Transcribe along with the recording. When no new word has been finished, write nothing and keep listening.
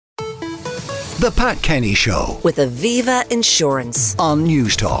The Pat Kenny Show with Aviva Insurance on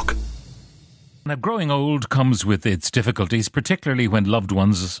News Talk. Now, growing old comes with its difficulties, particularly when loved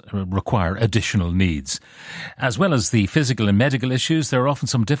ones require additional needs. As well as the physical and medical issues, there are often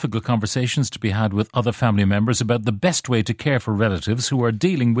some difficult conversations to be had with other family members about the best way to care for relatives who are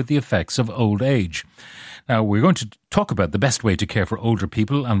dealing with the effects of old age. Now, we're going to talk about the best way to care for older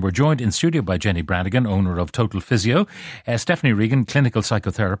people, and we're joined in studio by Jenny Branigan, owner of Total Physio, Stephanie Regan, clinical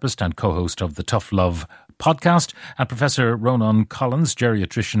psychotherapist and co-host of the Tough Love podcast, and Professor Rónán Collins,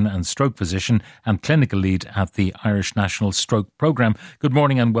 geriatrician and stroke physician and clinical lead at the Irish National Stroke Programme. Good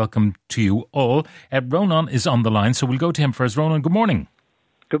morning and welcome to you all. Rónán is on the line, so we'll go to him first. Rónán, good morning.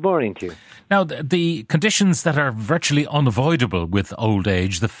 Good morning to you. Now, the conditions that are virtually unavoidable with old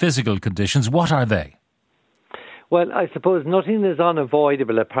age, the physical conditions, what are they? Well, I suppose nothing is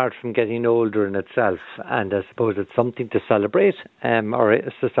unavoidable apart from getting older in itself, and I suppose it's something to celebrate. Our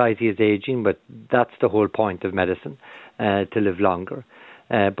society is ageing, but that's the whole point of medicine, to live longer.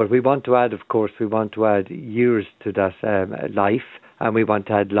 But we want to add, of course, years to that life, and we want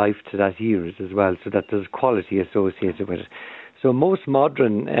to add life to that years as well, so that there's quality associated with it. So most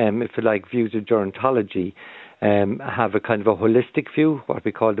modern, if you like, views of gerontology have a kind of a holistic view, what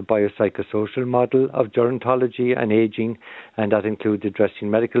we call the biopsychosocial model of gerontology and ageing, and that includes addressing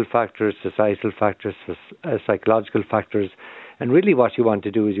medical factors, societal factors, psychological factors. And really what you want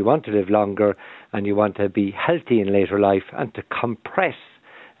to do is you want to live longer and you want to be healthy in later life, and to compress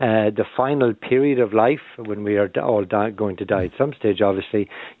the final period of life, when we are all going to die at some stage, obviously,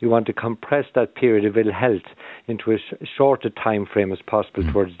 you want to compress that period of ill health into as short a time frame as possible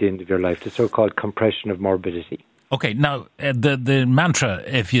towards the end of your life, the so-called compression of morbidity. Okay, now, the mantra,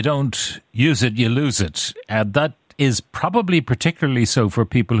 if you don't use it, you lose it, that is probably particularly so for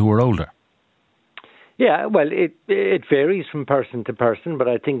people who are older. Yeah, well, it varies from person to person, but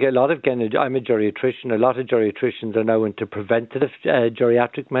I think I'm a geriatrician. A lot of geriatricians are now into preventative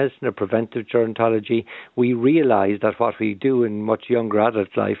geriatric medicine or preventive gerontology. We realise that what we do in much younger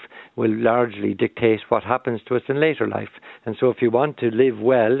adult life will largely dictate what happens to us in later life. And so if you want to live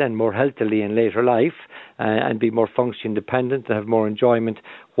well and more healthily in later life and be more function dependent and have more enjoyment,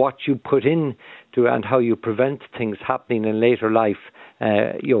 what you put in to and how you prevent things happening in later life,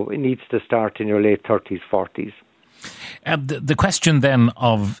 it needs to start in your late 30s, 40s. The question then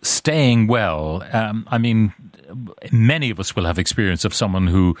of staying well, many of us will have experience of someone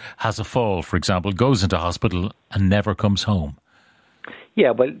who has a fall, for example, goes into hospital and never comes home.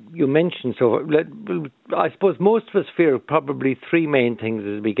 Yeah, well, you mentioned, so I suppose most of us fear probably three main things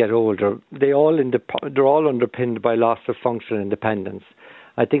as we get older. They're all underpinned by loss of functional independence.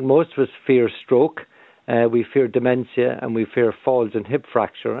 I think most of us fear stroke. We fear dementia, and we fear falls and hip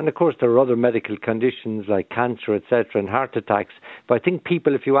fracture. And of course, there are other medical conditions like cancer, etc., and heart attacks. But I think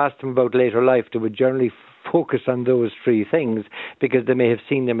people, if you ask them about later life, they would generally focus on those three things because they may have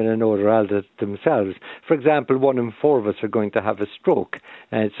seen them in an older adult themselves. For example, 1 in 4 of us are going to have a stroke.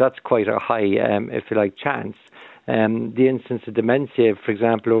 So that's quite a high, if you like, chance. The incidence of dementia, for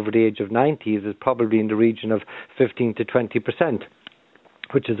example, over the age of 90 is probably in the region of 15 to 20%.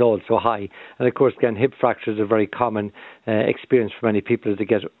 Which is also high. And of course, again, hip fractures are a very common experience for many people as they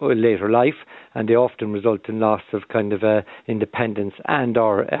get later life, and they often result in loss of kind of independence and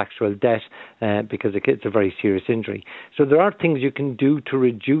or actual death because it's a very serious injury. So there are things you can do to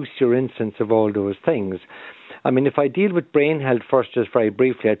reduce your incidence of all those things. I mean, if I deal with brain health first, just very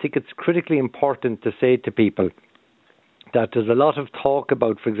briefly, I think it's critically important to say to people that there's a lot of talk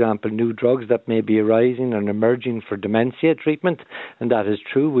about, for example, new drugs that may be arising and emerging for dementia treatment, and that is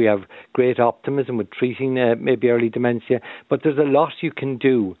true. We have great optimism with treating maybe early dementia, but there's a lot you can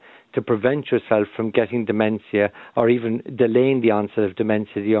do to prevent yourself from getting dementia or even delaying the onset of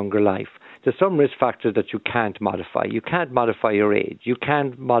dementia in younger life. There's some risk factors that you can't modify. You can't modify your age. You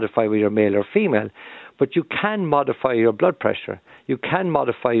can't modify whether you're male or female, but you can modify your blood pressure. You can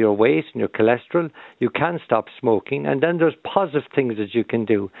modify your weight and your cholesterol. You can stop smoking. And then there's positive things that you can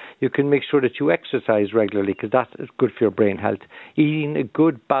do. You can make sure that you exercise regularly because that is good for your brain health. Eating a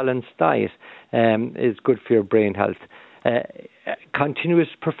good balanced diet is good for your brain health. Continuous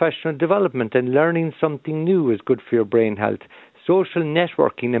professional development and learning something new is good for your brain health. Social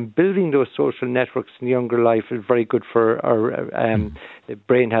networking and building those social networks in younger life is very good for our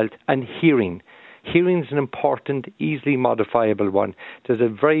brain health. And hearing. Hearing is an important, easily modifiable one. There's a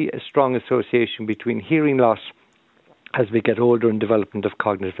very strong association between hearing loss as we get older in development of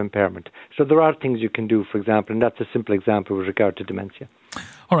cognitive impairment. So there are things you can do, for example, and that's a simple example with regard to dementia.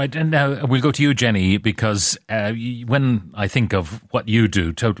 All right, and now we'll go to you, Jenny, because when I think of what you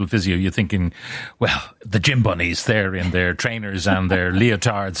do, Total Physio, you're thinking, well, the gym bunnies, they're in their trainers and their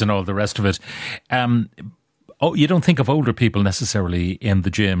leotards and all the rest of it. You don't think of older people necessarily in the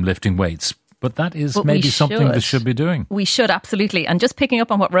gym lifting weights, but that is maybe something that should be doing. We should, absolutely. And just picking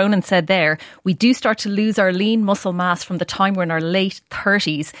up on what Rónán said there, we do start to lose our lean muscle mass from the time we're in our late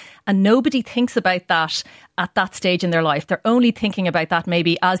 30s, and nobody thinks about that at that stage in their life. They're only thinking about that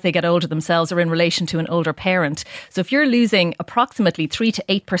maybe as they get older themselves or in relation to an older parent. So if you're losing approximately 3 to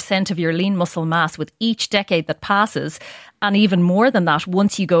 8% of your lean muscle mass with each decade that passes, and even more than that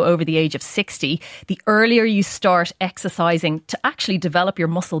once you go over the age of 60, the earlier you start exercising to actually develop your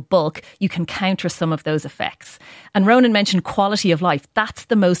muscle bulk, you can counter some of those effects. And Rónán mentioned quality of life. That's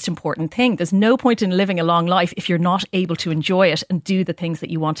the most important thing. There's no point in living a long life if you're not able to enjoy it and do the things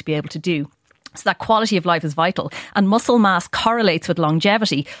that you want to be able to do. So that quality of life is vital, and muscle mass correlates with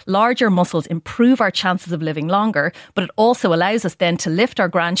longevity. Larger muscles improve our chances of living longer, but it also allows us then to lift our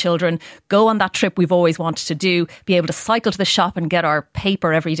grandchildren, go on that trip we've always wanted to do, be able to cycle to the shop and get our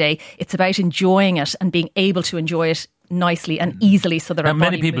paper every day. It's about enjoying it and being able to enjoy it nicely and easily so that our body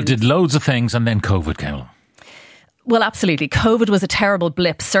many people did loads of things and then COVID came along. Well, absolutely. COVID was a terrible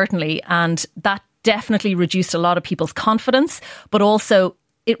blip, certainly, and that definitely reduced a lot of people's confidence, but also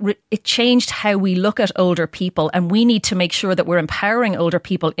it changed how we look at older people, and we need to make sure that we're empowering older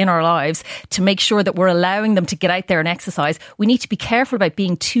people in our lives to make sure that we're allowing them to get out there and exercise. We need to be careful about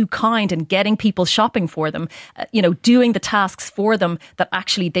being too kind and getting people shopping for them, doing the tasks for them that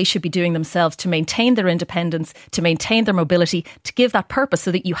actually they should be doing themselves to maintain their independence, to maintain their mobility, to give that purpose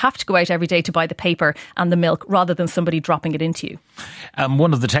so that you have to go out every day to buy the paper and the milk rather than somebody dropping it into you.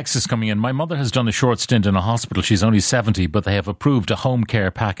 One of the texts is coming in. My mother has done a short stint in a hospital. She's only 70, but they have approved a home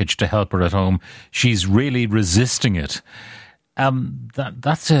care package to help her at home. She's really resisting it.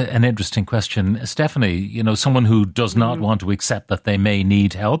 That's an interesting question. Stephanie, someone who does not want to accept that they may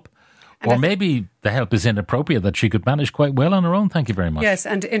need help, or maybe the help is inappropriate, that she could manage quite well on her own. Thank you very much. Yes,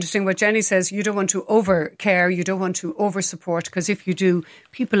 and interesting what Jenny says, you don't want to over-care, you don't want to over-support, because if you do,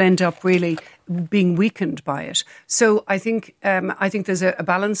 people end up really being weakened by it. So I think there's a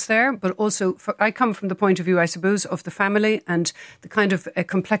balance there, but also I come from the point of view, I suppose, of the family and the kind of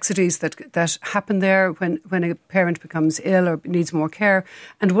complexities that happen there when a parent becomes ill or needs more care.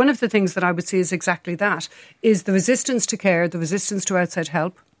 And one of the things that I would see is exactly that, is the resistance to care, the resistance to outside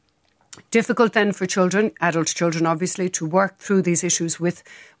help. Difficult then for children, adult children obviously, to work through these issues with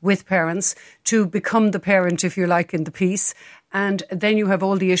parents, to become the parent, if you like, in the piece. And then you have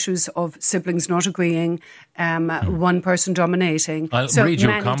all the issues of siblings not agreeing, one person dominating. I'll read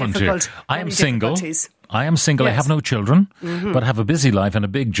your comment here. I am single. Yes. I have no children, but have a busy life and a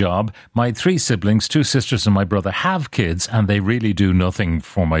big job. My 3 siblings, 2 sisters and my brother have kids, and they really do nothing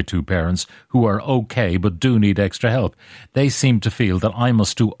for my 2 parents, who are okay but do need extra help. They seem to feel that I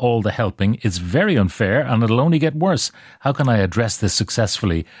must do all the helping. It's very unfair and it'll only get worse. How can I address this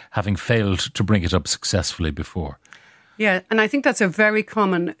successfully, having failed to bring it up successfully before? Yeah, and I think that's a very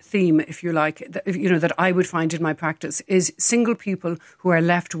common theme, if you like, that I would find in my practice, is single people who are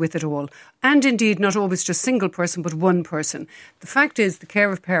left with it all. And indeed, not always just single person, but one person. The fact is, the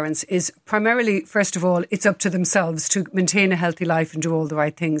care of parents is primarily, first of all, it's up to themselves to maintain a healthy life and do all the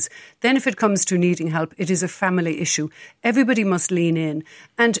right things. Then if it comes to needing help, it is a family issue. Everybody must lean in.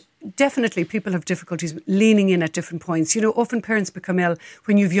 And definitely people have difficulties leaning in at different points. Often parents become ill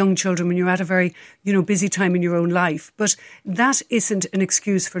when you have young children, when you're at a very, busy time in your own life. But that isn't an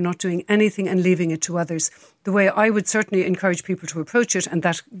excuse for not doing anything and leaving it to others. The way I would certainly encourage people to approach it, and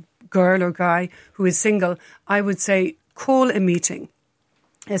that girl or guy who is single, I would say call a meeting.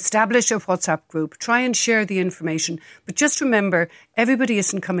 Establish a WhatsApp group, try and share the information. But just remember, everybody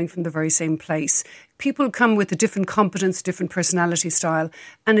isn't coming from the very same place. People come with a different competence, different personality style,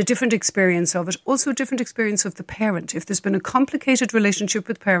 and a different experience of it. Also a different experience of the parent. If there's been a complicated relationship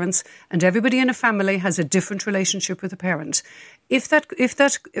with parents, and everybody in a family has a different relationship with a parent, if that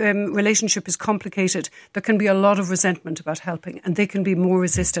relationship is complicated, there can be a lot of resentment about helping, and they can be more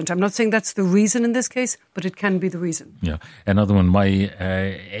resistant. I'm not saying that's the reason in this case, but it can be the reason. Yeah. Another one, my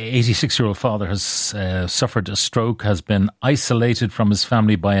 86-year-old father has suffered a stroke, has been isolated from his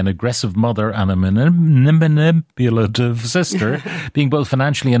family by an aggressive mother and a manipulative sister, being both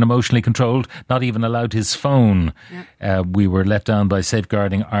financially and emotionally controlled, not even allowed his phone. Yeah. We were let down by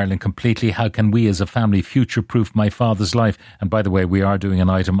Safeguarding Ireland completely. How can we as a family future-proof my father's life? And by the way, we are doing an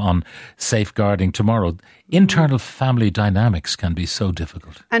item on safeguarding tomorrow. Internal family dynamics can be so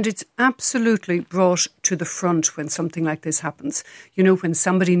difficult. And it's absolutely brought to the front when something like this happens. You know, when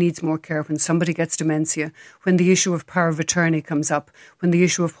somebody needs more care, when somebody gets dementia, when the issue of power of attorney comes up, when the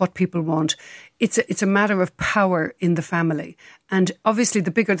issue of what people want. It's a matter of power in the family. And obviously,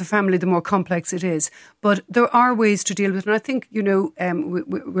 the bigger the family, the more complex it is. But there are ways to deal with it. And I think, you know,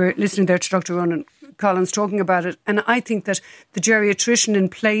 we're listening there to Dr. Rónán Collins talking about it. And I think that the geriatrician in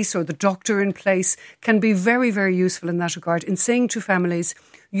place or the doctor in place can be very, very useful in that regard, in saying to families,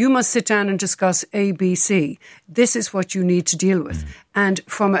 you must sit down and discuss A, B, C. This is what you need to deal with. And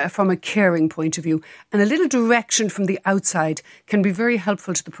from a caring point of view. And a little direction from the outside can be very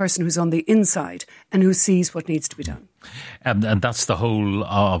helpful to the person who's on the inside and who sees what needs to be done. And that's the whole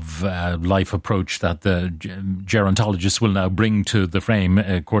of life approach that the gerontologists will now bring to the frame,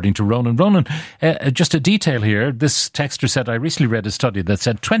 according to Rónán. Rónán, just a detail here. This texter said, I recently read a study that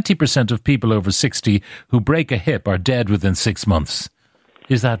said 20% of people over 60 who break a hip are dead within 6 months.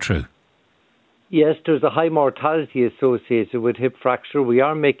 Is that true? Yes, there's a high mortality associated with hip fracture. We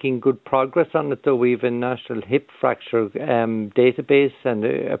are making good progress on it, though. We have a national hip fracture database and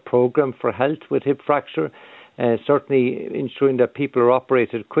a programme for health with hip fracture. Certainly ensuring that people are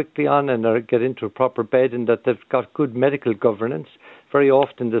operated quickly on and get into a proper bed and that they've got good medical governance. Very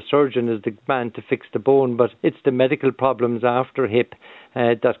often the surgeon is the man to fix the bone, but it's the medical problems after hip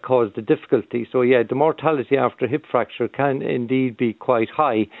that cause the difficulty. So yeah, the mortality after hip fracture can indeed be quite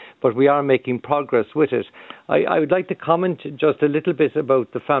high, but we are making progress with it. I would like to comment just a little bit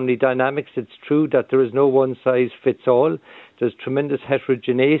about the family dynamics. It's true that there is no one size fits all. There's tremendous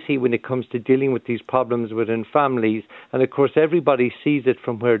heterogeneity when it comes to dealing with these problems within families. And of course, everybody sees it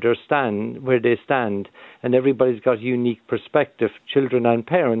from where they stand, and everybody's got a unique perspective, children and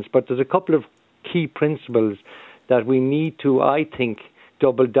parents. But there's a couple of key principles that we need to, I think,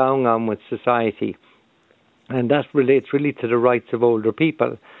 double down on with society. And that relates really to the rights of older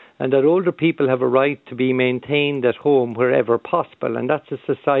people. And that older people have a right to be maintained at home wherever possible, and that's a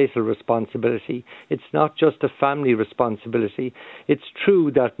societal responsibility. It's not just a family responsibility. It's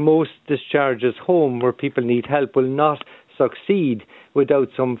true that most discharges home where people need help will not succeed without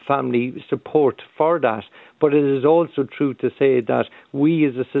some family support for that. But it is also true to say that we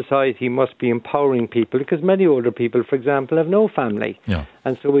as a society must be empowering people, because many older people, for example, have no family. Yeah.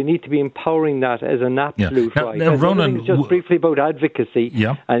 And so we need to be empowering that as an absolute right. Now, Rónán, just briefly about advocacy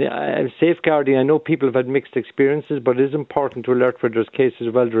and safeguarding. I know people have had mixed experiences, but it is important to alert where there's cases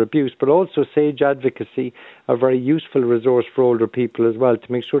of elder abuse. But also sage advocacy, a very useful resource for older people as well,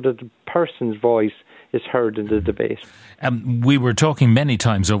 to make sure that the person's voice is heard in the debate. We were talking many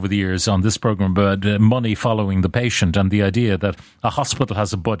times over the years on this programme about money following the patient, and the idea that a hospital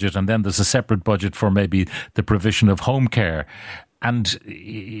has a budget and then there's a separate budget for maybe the provision of home care. And,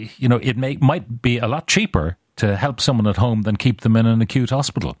 you know, it might be a lot cheaper to help someone at home than keep them in an acute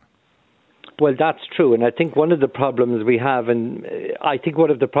hospital. Well, that's true. And I think one of the problems we have,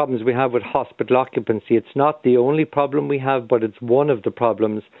 with hospital occupancy, it's not the only problem we have, but it's one of the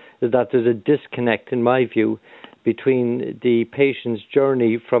problems, is that there's a disconnect, in my view, between the patient's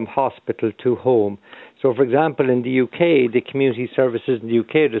journey from hospital to home. So, for example, in the UK, the community services in the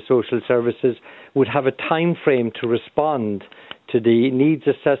UK, the social services, would have a time frame to respond to the needs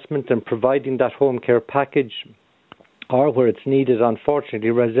assessment and providing that home care package, or where it's needed, unfortunately,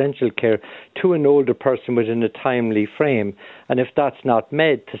 residential care to an older person within a timely frame. And if that's not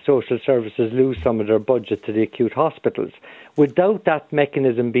met, the social services lose some of their budget to the acute hospitals. Without that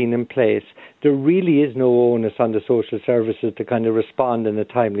mechanism being in place, there really is no onus on the social services to kind of respond in a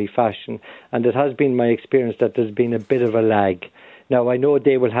timely fashion. And it has been my experience that there's been a bit of a lag. Now, I know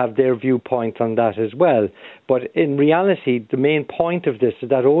they will have their viewpoint on that as well, but in reality, the main point of this is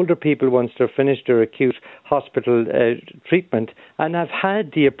that older people, once they're finished their acute hospital treatment and have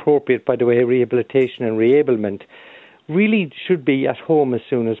had the appropriate, by the way, rehabilitation and reablement, really should be at home as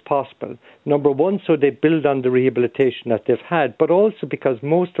soon as possible. Number one, so they build on the rehabilitation that they've had, but also because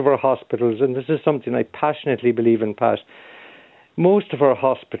most of our hospitals, and this is something I passionately believe in, Pat, most of our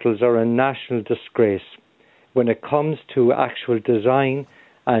hospitals are a national disgrace when it comes to actual design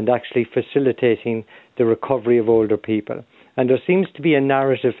and actually facilitating the recovery of older people. And there seems to be a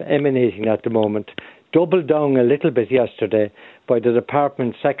narrative emanating at the moment, doubled down a little bit yesterday by the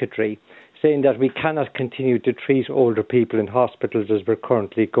department secretary, saying that we cannot continue to treat older people in hospitals as we're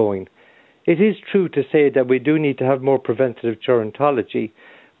currently going. It is true to say that we do need to have more preventative gerontology,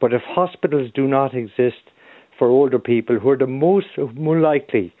 but if hospitals do not exist for older people who are the more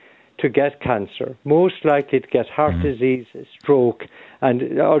likely to get cancer, most likely to get heart disease, stroke,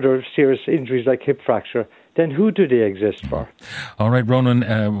 and other serious injuries like hip fracture, then who do they exist for? All right,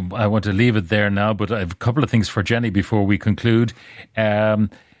 Rónán, I want to leave it there now, but I have a couple of things for Jenny before we conclude.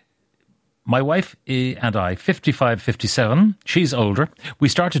 My wife and I, 55, 57, she's older. We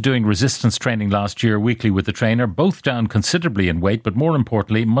started doing resistance training last year weekly with the trainer, both down considerably in weight, but more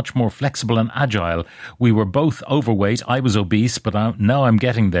importantly, much more flexible and agile. We were both overweight. I was obese, but now I'm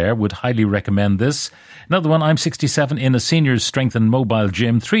getting there. Would highly recommend this. Another one, I'm 67 in a seniors strength and mobile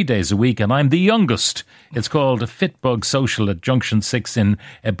gym 3 days a week, and I'm the youngest. It's called Fitbug Social at Junction 6 in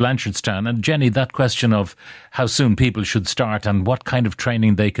Blanchardstown. And Jenny, that question of how soon people should start and what kind of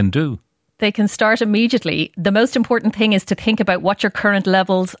training they can do. They can start immediately. The most important thing is to think about what your current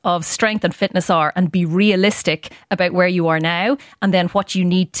levels of strength and fitness are and be realistic about where you are now and then what you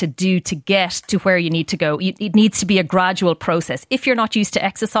need to do to get to where you need to go. It needs to be a gradual process. If you're not used to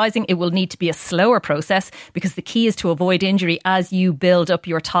exercising, it will need to be a slower process because the key is to avoid injury as you build up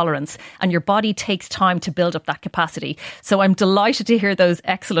your tolerance, and your body takes time to build up that capacity. So I'm delighted to hear those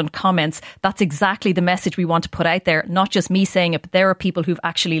excellent comments. That's exactly the message we want to put out there. Not just me saying it, but there are people who've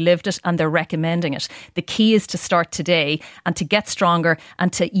actually lived it and they're recommending it. The key is to start today and to get stronger,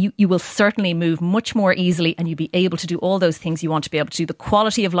 and you will certainly move much more easily, and you'll be able to do all those things you want to be able to do. The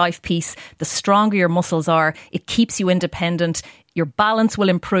quality of life piece, the stronger your muscles are, it keeps you independent. Your balance will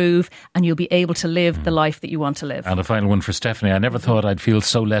improve and you'll be able to live the life that you want to live. And a final one for Stephanie. I never thought I'd feel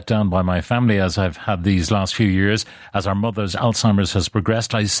so let down by my family as I've had these last few years. As our mother's Alzheimer's has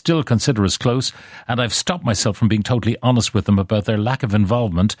progressed, I still consider us close, and I've stopped myself from being totally honest with them about their lack of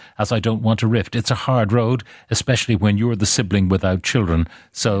involvement, as I don't want a rift. It's a hard road, especially when you're the sibling without children.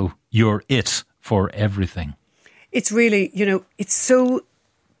 So you're it for everything. It's really, it's so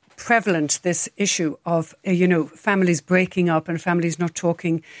prevalent, this issue of families breaking up and families not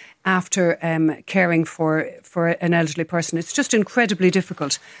talking after caring for an elderly person. It's just incredibly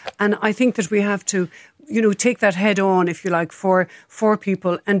difficult, and I think that we have to take that head on, if you like, for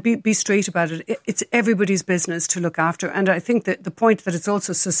people and be straight about it. It's everybody's business to look after, and I think that the point that it's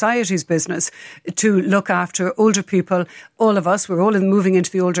also society's business to look after older people. All of us, we're all moving into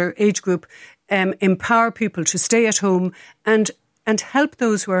the older age group. Empower people to stay at home and help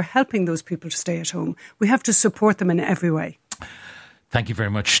those who are helping those people to stay at home. We have to support them in every way. Thank you very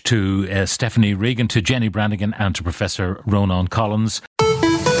much to Stephanie Regan, to Jenny Branigan and to Professor Rónán Collins.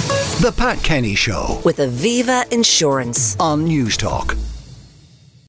 The Pat Kenny Show with Aviva Insurance on News Talk.